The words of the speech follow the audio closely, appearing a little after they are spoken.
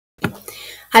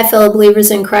Hi, fellow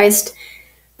believers in Christ.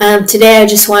 Today, I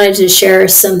just wanted to share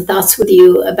some thoughts with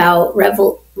you about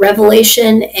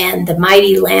Revelation and the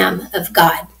mighty Lamb of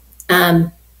God.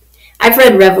 I've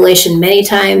read Revelation many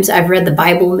times, I've read the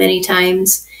Bible many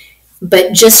times,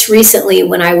 but just recently,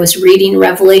 when I was reading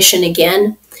Revelation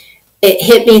again, it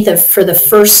hit me for the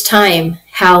first time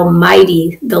how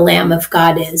mighty the Lamb of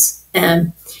God is.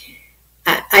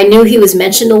 I knew he was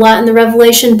mentioned a lot in the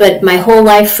Revelation, but my whole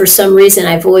life, for some reason,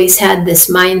 I've always had this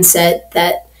mindset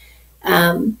that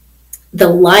the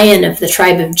Lion of the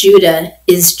tribe of Judah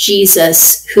is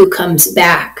Jesus, who comes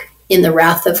back in the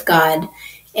wrath of God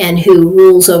and who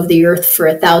rules over the earth for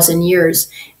 1,000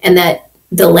 years, and that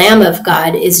the Lamb of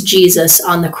God is Jesus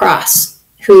on the cross,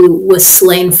 who was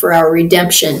slain for our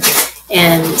redemption,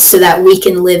 and so that we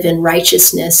can live in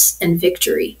righteousness and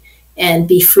victory and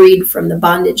be freed from the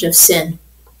bondage of sin,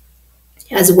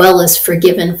 as well as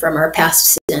forgiven from our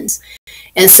past sins.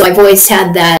 And so I've always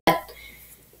had that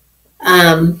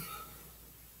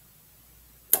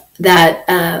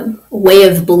way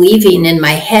of believing in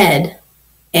my head,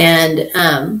 and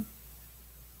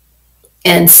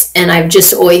I've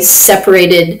just always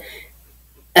separated,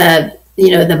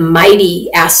 the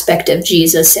mighty aspect of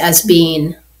Jesus as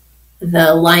being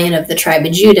the Lion of the tribe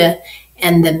of Judah,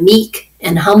 and the meek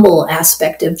and humble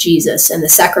aspect of Jesus and the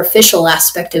sacrificial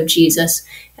aspect of Jesus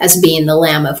as being the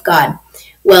Lamb of God.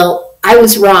 Well, I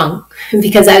was wrong,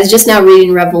 because I was just now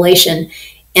reading Revelation,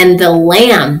 and the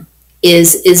Lamb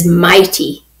is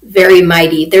mighty, very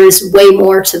mighty. There's way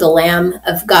more to the Lamb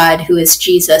of God, who is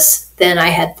Jesus, than I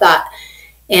had thought.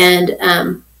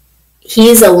 And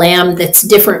he's a lamb that's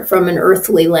different from an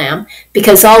earthly lamb,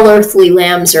 because all earthly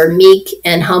lambs are meek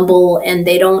and humble, and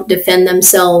they don't defend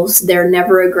themselves. They're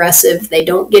never aggressive. They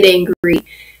don't get angry.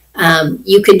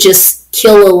 You could just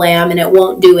kill a lamb and it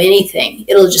won't do anything.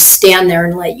 It'll just stand there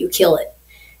and let you kill it.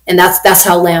 And that's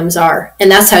how lambs are. And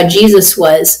that's how Jesus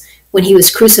was when he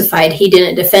was crucified. He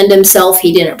didn't defend himself.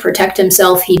 He didn't protect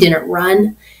himself. He didn't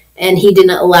run, and he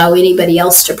didn't allow anybody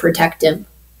else to protect him.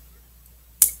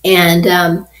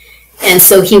 And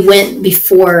so he went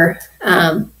before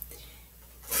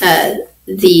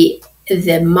the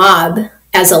mob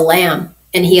as a lamb,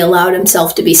 and he allowed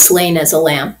himself to be slain as a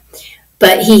lamb.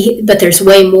 But there's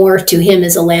way more to him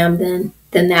as a lamb than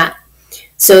that.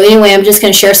 So anyway, I'm just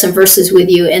going to share some verses with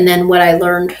you, and then what I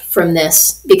learned from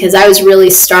this, because I was really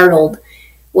startled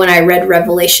when I read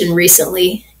Revelation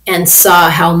recently and saw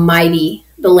how mighty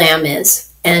the Lamb is.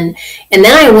 And then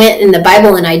I went in the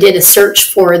Bible and I did a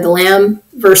search for the Lamb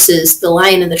versus the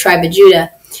Lion of the tribe of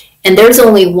Judah. And there's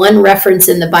only one reference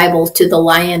in the Bible to the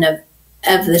Lion of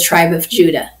the tribe of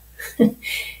Judah.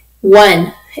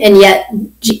 One. And yet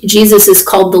Jesus is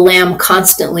called the Lamb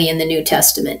constantly in the New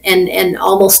Testament, and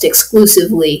almost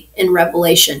exclusively in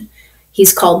Revelation.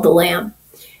 He's called the Lamb,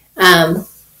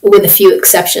 with a few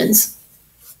exceptions.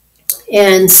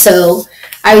 And so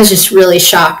I was just really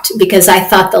shocked, because I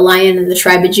thought the Lion of the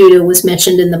tribe of Judah was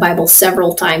mentioned in the Bible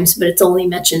several times, but it's only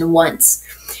mentioned once.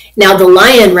 Now, the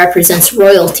lion represents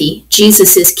royalty.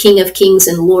 Jesus is King of Kings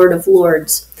and Lord of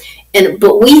Lords.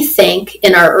 But we think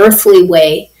in our earthly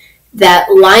way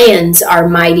that lions are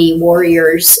mighty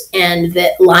warriors and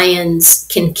that lions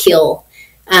can kill.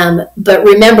 But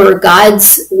remember,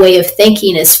 God's way of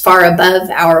thinking is far above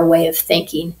our way of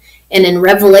thinking. And in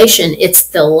Revelation, it's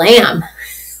the Lamb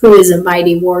who is a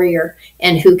mighty warrior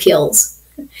and who kills.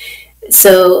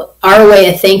 So our way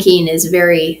of thinking is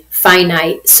very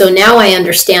finite. So now I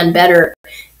understand better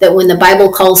that when the Bible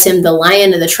calls him the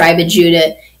Lion of the tribe of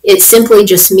Judah, it simply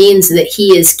just means that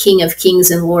he is King of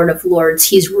Kings and Lord of Lords.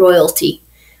 He's royalty.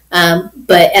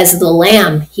 But as the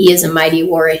Lamb, he is a mighty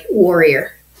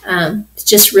warrior. It's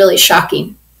just really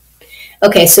shocking.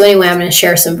 Okay, so anyway, I'm going to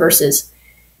share some verses.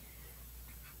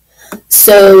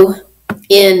 So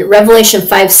in Revelation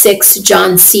 5:6,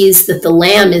 John sees that the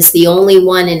Lamb is the only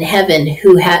one in heaven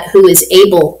who is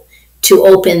able to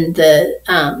open the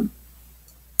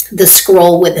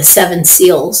scroll with the 7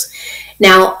 seals.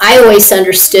 Now, I always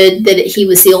understood that he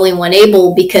was the only one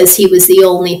able because he was the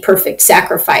only perfect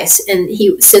sacrifice. And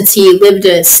since he lived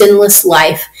a sinless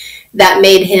life, that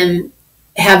made him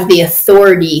have the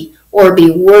authority or be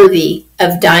worthy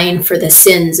of dying for the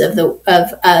sins of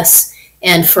us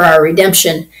and for our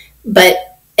redemption.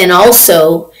 And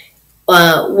also,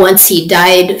 once he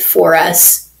died for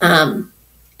us and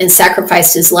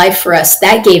sacrificed his life for us,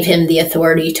 that gave him the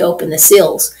authority to open the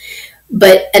seals.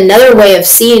 But another way of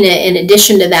seeing it, in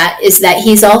addition to that, is that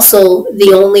he's also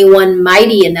the only one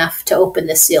mighty enough to open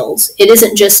the seals. It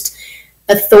isn't just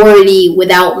authority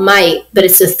without might, but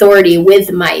it's authority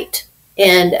with might.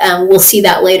 And we'll see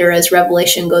that later as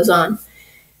Revelation goes on.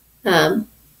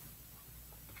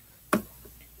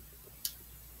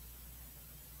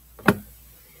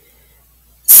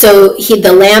 So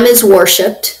the Lamb is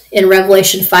worshipped in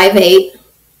Revelation 5:8.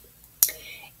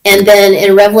 And then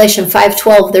in Revelation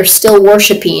 5:12, they're still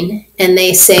worshiping, and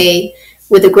they say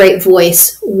with a great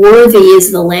voice, "Worthy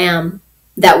is the Lamb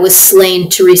that was slain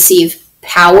to receive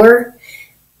power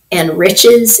and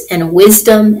riches and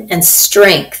wisdom and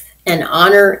strength and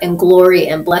honor and glory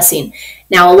and blessing."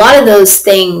 Now, a lot of those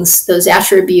things, those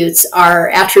attributes, are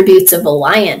attributes of a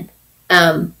lion.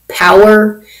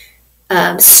 Power,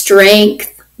 strength,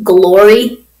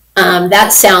 glory.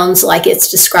 That sounds like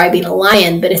it's describing a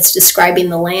lion, but it's describing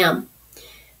the Lamb.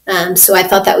 So I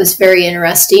thought that was very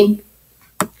interesting.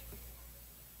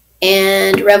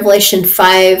 And Revelation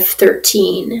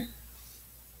 5:13.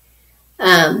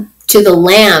 To the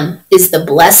Lamb is the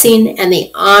blessing and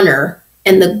the honor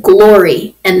and the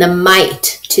glory and the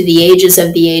might to the ages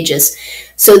of the ages.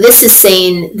 So this is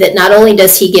saying that not only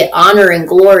does he get honor and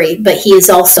glory, but he is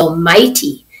also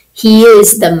mighty. He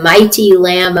is the mighty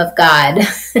Lamb of God.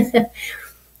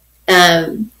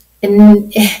 And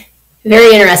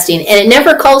very interesting. And it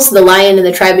never calls the Lion of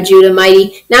the tribe of Judah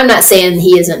mighty. Now, I'm not saying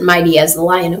he isn't mighty as the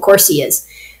lion. Of course he is.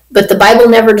 But the Bible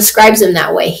never describes him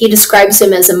that way. He describes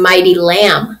him as a mighty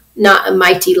lamb, not a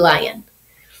mighty lion.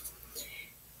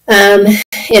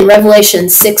 In Revelation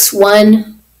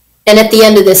 6:1, and at the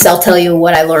end of this, I'll tell you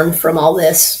what I learned from all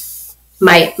this,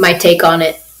 my take on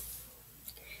it.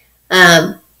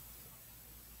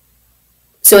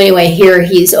 So anyway, here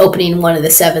he's opening one of the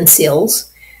 7 seals.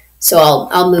 So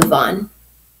I'll move on.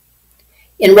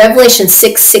 In Revelation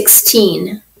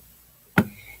 6:16,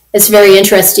 it's very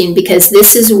interesting because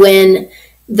this is when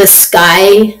the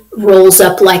sky rolls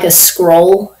up like a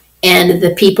scroll, and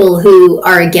the people who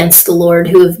are against the Lord,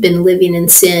 who have been living in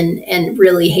sin and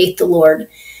really hate the Lord,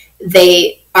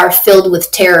 they are filled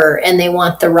with terror, and they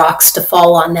want the rocks to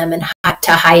fall on them and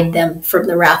to hide them from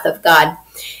the wrath of God.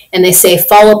 And they say,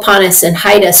 "Fall upon us and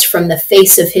hide us from the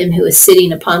face of him who is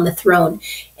sitting upon the throne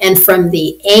and from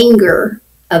the anger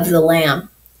of the Lamb."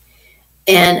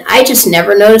 And I just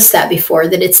never noticed that before,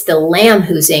 that it's the Lamb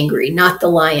who's angry, not the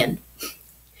lion.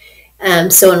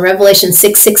 So in Revelation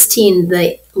 6:16,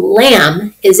 the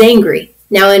Lamb is angry.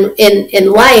 Now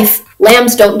in life,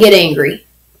 lambs don't get angry.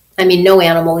 I mean, no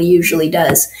animal usually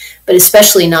does, but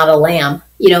especially not a lamb.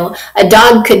 You know, a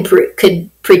dog could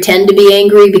pretend to be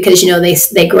angry because, you know,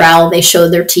 they growl, they show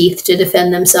their teeth to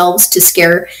defend themselves, to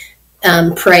scare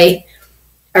prey,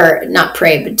 or not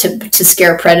prey, but to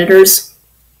scare predators.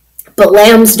 But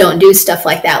lambs don't do stuff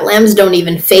like that. Lambs don't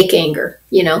even fake anger,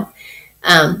 you know.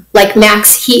 Like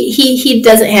Max, he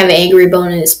doesn't have an angry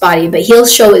bone in his body, but he'll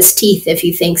show his teeth if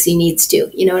he thinks he needs to.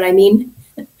 You know what I mean?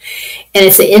 And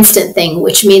it's an instant thing,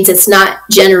 which means it's not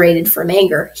generated from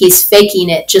anger. He's faking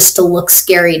it just to look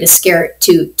scary,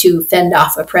 to fend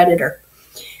off a predator.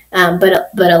 But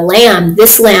a lamb,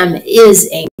 this lamb is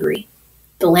angry,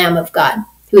 the Lamb of God,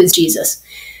 who is Jesus.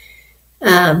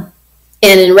 And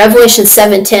in Revelation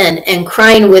 7:10, and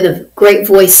crying with a great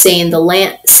voice, saying,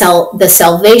 the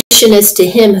salvation is to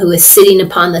him who is sitting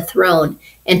upon the throne,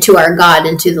 and to our God,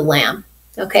 and to the Lamb.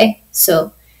 Okay,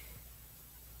 so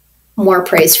more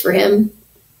praise for him.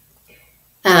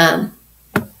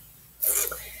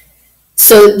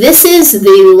 So this is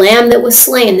the lamb that was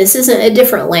slain. This isn't a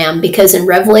different lamb, because in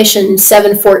Revelation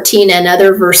 7:14 and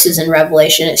other verses in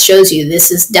Revelation, it shows you this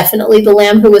is definitely the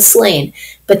lamb who was slain.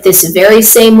 But this very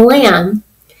same lamb,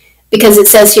 because it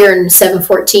says here in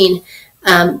 7:14,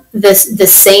 the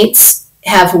saints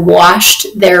have washed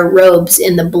their robes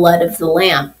in the blood of the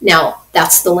lamb. Now,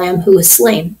 that's the lamb who was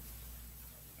slain.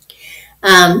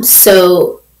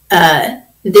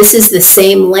 This is the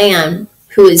same lamb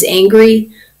who is angry,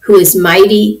 who is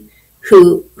mighty,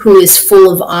 who is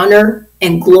full of honor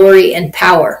and glory and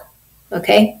power.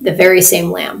 Okay, the very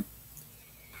same lamb.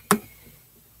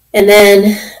 And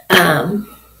then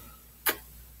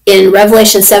in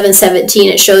Revelation 7:17,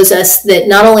 it shows us that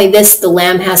not only this, the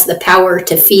lamb has the power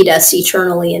to feed us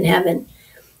eternally in heaven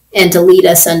and to lead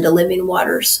us unto living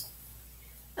waters.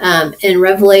 In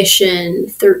Revelation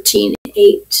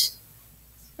 13:8,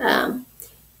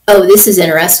 this is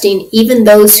interesting. Even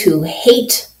those who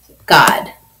hate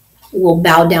God will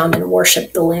bow down and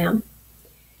worship the Lamb.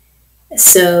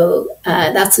 So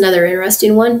that's another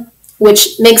interesting one,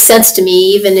 which makes sense to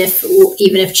me, even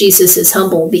if Jesus is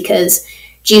humble, because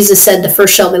Jesus said, "The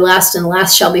first shall be last, and the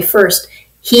last shall be first."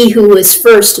 He who was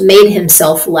first made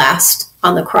himself last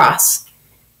on the cross,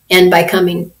 and by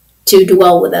coming to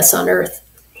dwell with us on earth.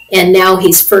 And now he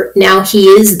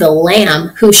is the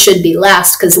lamb who should be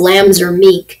last, because lambs are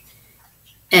meek.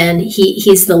 And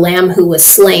he's the lamb who was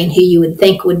slain, who you would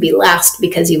think would be last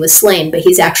because he was slain, but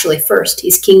he's actually first.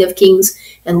 He's King of Kings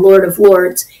and Lord of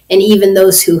Lords, and even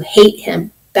those who hate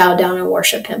him bow down and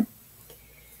worship him.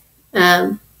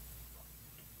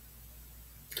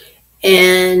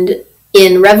 And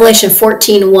in Revelation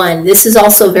 14:1, this is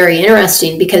also very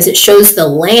interesting because it shows the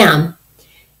Lamb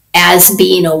as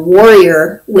being a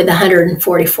warrior with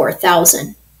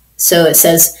 144,000. So it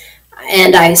says,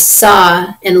 and I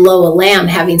saw, and lo, a lamb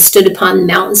having stood upon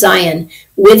Mount Zion,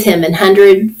 with him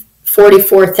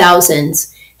 144,000,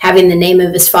 having the name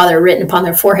of his father written upon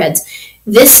their foreheads.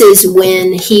 This is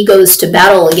when he goes to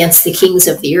battle against the kings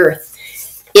of the earth.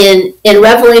 In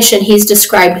Revelation, he's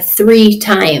described 3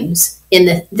 times.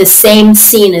 In the same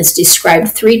scene is described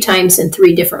 3 times in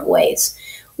 3 different ways.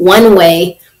 One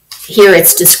way, here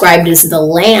it's described as the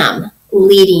Lamb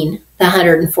leading the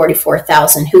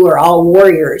 144,000, who are all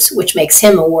warriors, which makes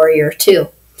him a warrior too.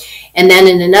 And then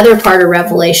in another part of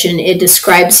Revelation, it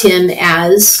describes him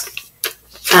as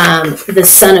the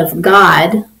Son of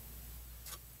God.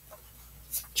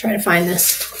 Try to find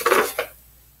this.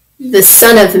 The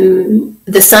Son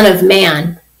of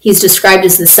Man. He's described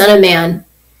as the Son of Man,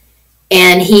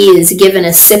 and he is given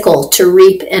a sickle to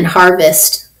reap and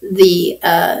harvest the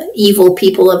evil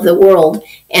people of the world,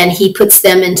 and he puts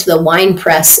them into the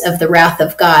winepress of the wrath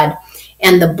of God.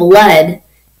 And the blood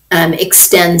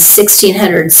extends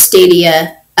 1,600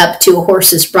 stadia up to a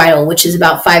horse's bridle, which is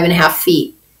about 5.5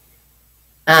 feet.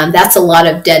 That's a lot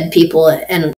of dead people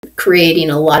and creating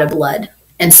a lot of blood.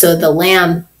 And so the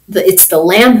Lamb, it's the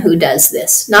Lamb who does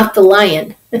this, not the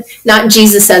lion. Not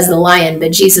Jesus as the lion,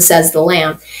 but Jesus as the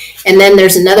Lamb. And then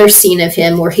there's another scene of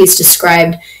him where he's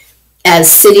described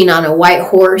as sitting on a white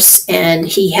horse, and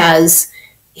he has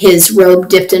his robe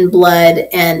dipped in blood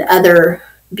and other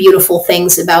beautiful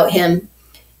things about him,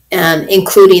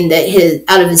 including that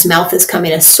out of his mouth is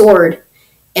coming a sword,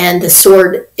 and the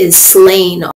sword is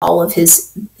slaying all of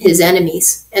his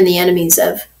enemies and the enemies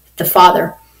of the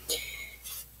Father.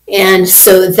 And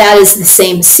so that is the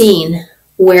same scene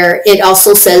where it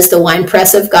also says the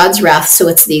winepress of God's wrath, so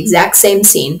it's the exact same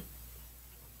scene.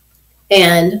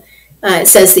 And it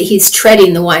says that he's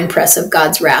treading the winepress of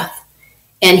God's wrath,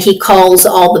 and he calls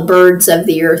all the birds of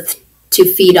the earth to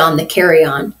feed on the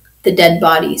carrion, the dead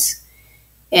bodies.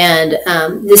 And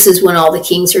this is when all the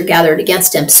kings are gathered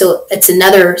against him. So it's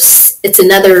another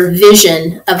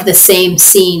vision of the same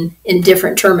scene in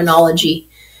different terminology.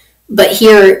 But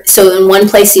here, so in one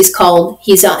place he's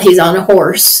on a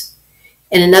horse.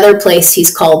 In another place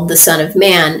he's called the Son of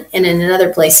Man, and in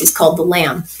another place he's called the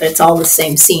Lamb. But it's all the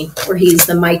same scene where he's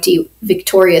the mighty,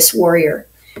 victorious warrior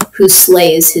who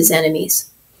slays his enemies.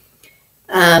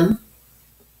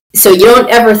 So you don't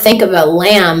ever think of a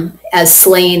lamb as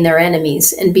slaying their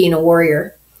enemies and being a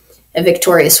warrior, a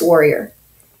victorious warrior.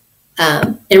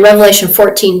 In Revelation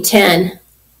 14:10,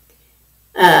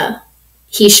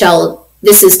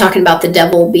 this is talking about the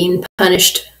devil being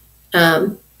punished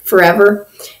forever.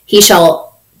 He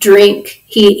shall drink,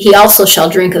 he also shall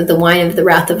drink of the wine of the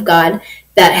wrath of God,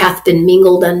 that hath been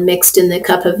mingled unmixed in the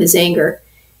cup of his anger.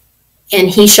 And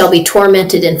he shall be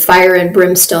tormented in fire and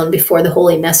brimstone before the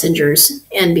holy messengers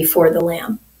and before the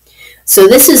Lamb. So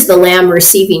this is the Lamb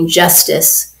receiving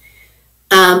justice.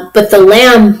 But the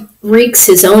Lamb wreaks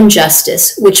his own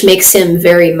justice, which makes him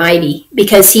very mighty,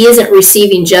 because he isn't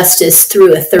receiving justice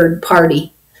through a third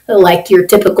party, like your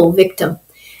typical victim,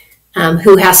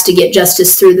 who has to get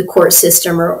justice through the court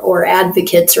system or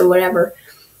advocates or whatever.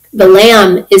 The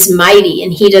Lamb is mighty,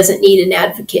 and he doesn't need an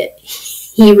advocate.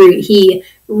 He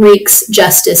wreaks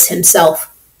justice himself.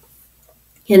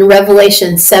 In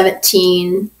Revelation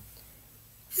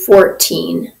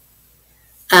 17:14,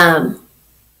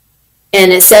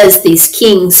 and it says, these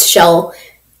kings shall,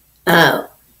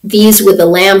 these with the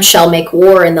Lamb shall make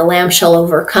war, and the Lamb shall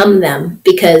overcome them,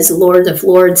 because Lord of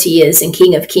lords he is, and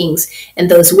King of kings, and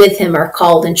those with him are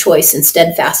called and choice and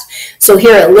steadfast. So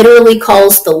here it literally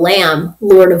calls the Lamb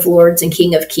Lord of lords and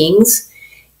King of kings.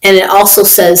 And it also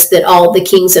says that all the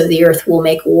kings of the earth will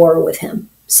make war with him.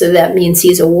 So that means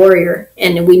he's a warrior.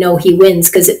 And we know he wins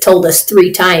because it told us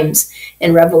 3 times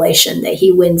in Revelation that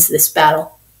he wins this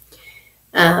battle.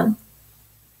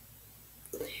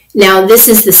 Now, this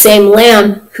is the same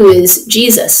Lamb who is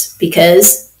Jesus,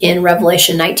 because in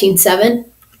Revelation 19:7,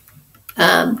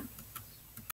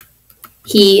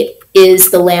 he is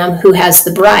the Lamb who has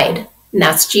the bride, and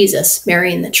that's Jesus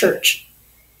marrying the church.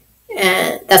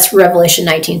 And that's Revelation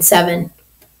 19:7.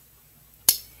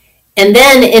 And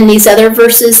then in these other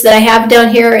verses that I have down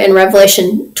here in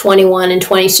Revelation 21 and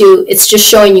 22, it's just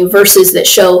showing you verses that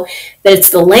show that it's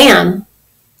the Lamb.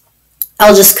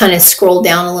 I'll just kind of scroll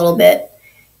down a little bit.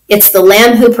 It's the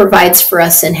Lamb who provides for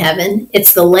us in heaven.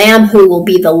 It's the Lamb who will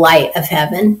be the light of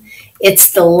heaven.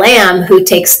 It's the Lamb who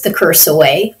takes the curse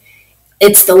away.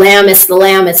 it's the Lamb, it's the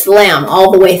Lamb, it's the Lamb,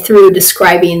 all the way through,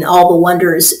 describing all the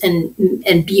wonders and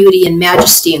beauty and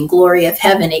majesty and glory of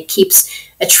heaven. It keeps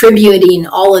attributing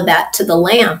all of that to the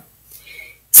Lamb.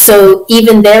 So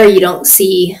even there, you don't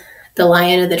see the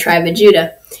Lion of the tribe of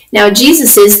Judah. Now,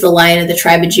 Jesus is the Lion of the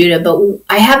tribe of Judah, but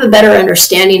I have a better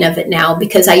understanding of it now,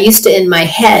 because I used to, in my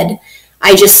head,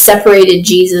 I just separated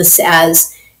Jesus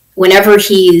as, whenever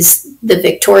he's the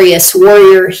victorious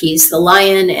warrior, he's the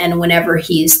lion, and whenever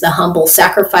he's the humble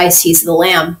sacrifice, he's the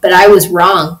lamb. But I was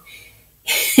wrong.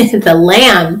 The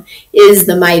lamb is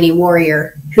the mighty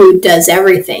warrior who does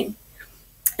everything.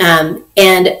 And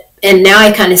now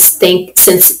I kind of think,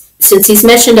 since he's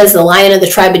mentioned as the Lion of the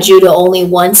tribe of Judah only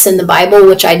once in the Bible,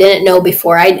 which I didn't know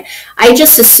before, I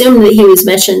just assumed that he was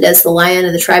mentioned as the Lion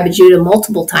of the tribe of Judah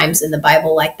multiple times in the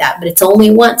Bible like that, but it's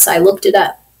only once. I looked it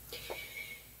up.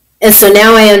 And so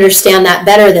now I understand that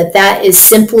better, that is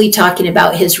simply talking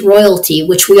about his royalty,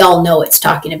 which we all know it's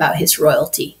talking about his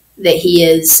royalty, that he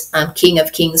is King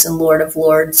of Kings and Lord of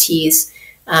Lords. He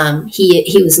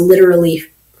was literally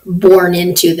born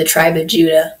into the tribe of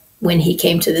Judah when he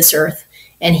came to this earth,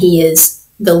 and he is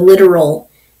the literal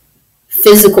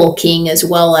physical king as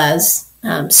well as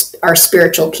our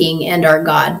spiritual king and our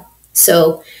God.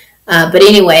 So, but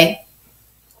anyway,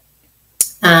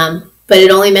 but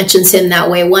it only mentions him that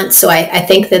way once. So I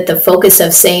think that the focus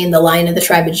of saying the Lion of the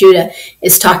tribe of Judah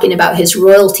is talking about his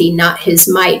royalty, not his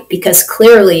might, because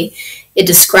clearly it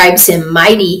describes him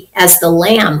mighty as the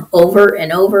Lamb over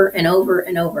and over and over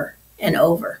and over and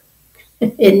over.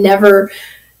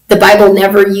 The Bible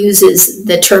never uses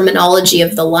the terminology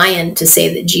of the lion to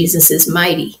say that Jesus is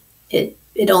mighty. It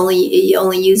only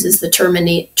uses the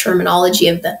terminology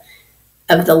of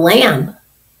the lamb,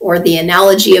 or the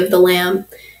analogy of the lamb,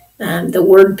 the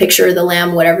word picture of the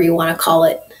lamb, whatever you want to call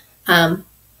it.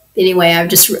 Anyway,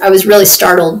 I was really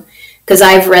startled, because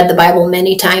I've read the Bible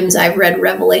many times. I've read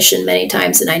Revelation many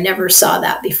times, and I never saw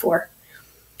that before.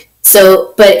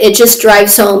 So, but it just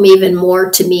drives home even more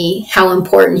to me how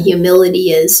important humility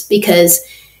is, because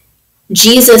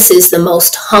Jesus is the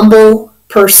most humble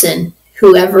person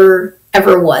who ever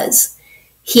was.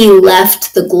 He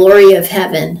left the glory of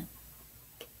heaven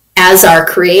as our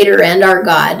creator and our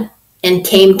God, and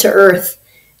came to earth,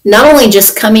 not only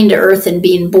just coming to earth and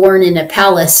being born in a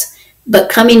palace, but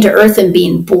coming to earth and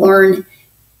being born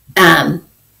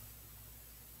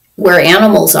where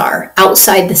animals are,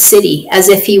 outside the city, as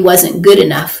if he wasn't good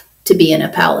enough to be in a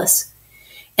palace.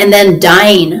 And then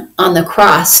dying on the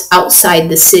cross outside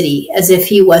the city, as if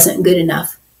he wasn't good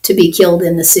enough to be killed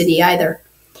in the city either.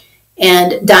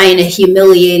 And dying a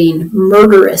humiliating,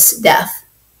 murderous death,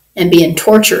 and being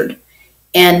tortured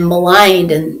and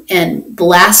maligned and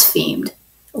blasphemed,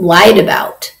 lied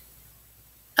about.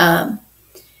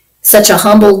 Such a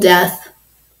humble death.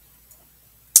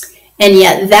 And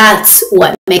yet that's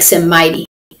what makes him mighty.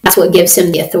 That's what gives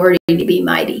him the authority to be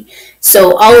mighty.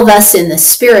 So all of us in the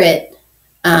spirit,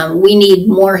 we need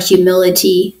more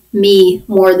humility, me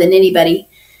more than anybody.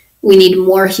 We need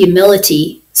more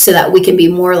humility so that we can be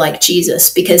more like Jesus,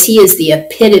 because he is the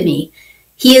epitome.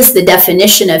 He is the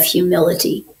definition of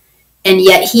humility. And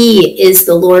yet he is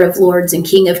the Lord of Lords and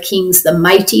King of Kings, the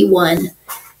mighty one.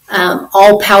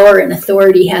 All power and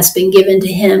authority has been given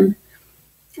to him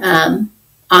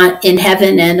in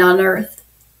heaven and on earth.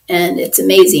 And it's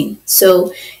amazing.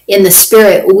 So in the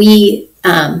spirit, we,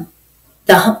 the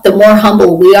more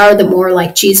humble we are, the more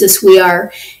like Jesus we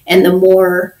are, and the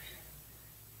more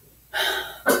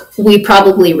we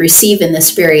probably receive in the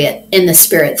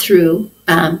spirit through,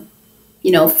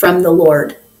 from the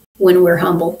Lord when we're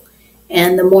humble.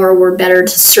 And the more we're better to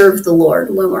serve the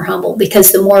Lord when we're humble,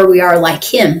 because the more we are like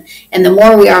him, and the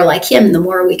more we are like him, the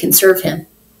more we can serve him,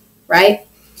 right?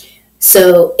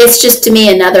 So it's just, to me,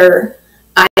 another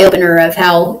eye-opener of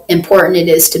how important it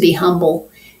is to be humble.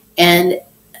 And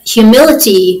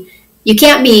humility, you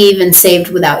can't be even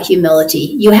saved without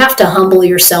humility. You have to humble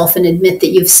yourself and admit that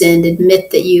you've sinned,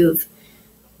 admit that you've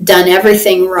done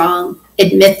everything wrong,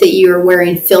 admit that you're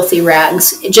wearing filthy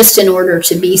rags, just in order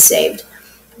to be saved.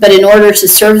 But in order to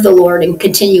serve the Lord and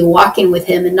continue walking with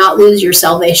him and not lose your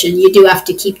salvation, you do have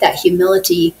to keep that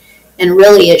humility, and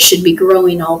really it should be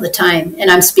growing all the time.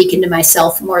 And I'm speaking to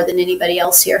myself more than anybody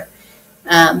else here.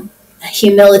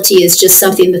 Humility is just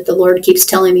something that the Lord keeps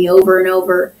telling me over and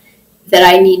over that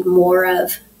I need more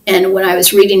of. And when I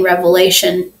was reading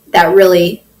Revelation, that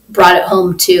really brought it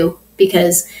home too,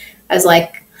 because I was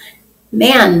like,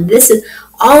 man,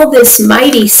 all this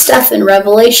mighty stuff in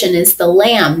Revelation is the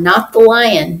lamb, not the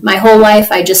lion. My whole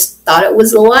life, I just thought it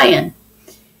was the lion.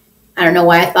 I don't know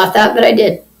why I thought that, but I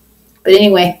did. But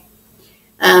anyway,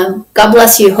 God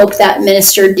bless you. Hope that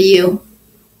ministered to you.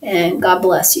 And God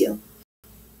bless you.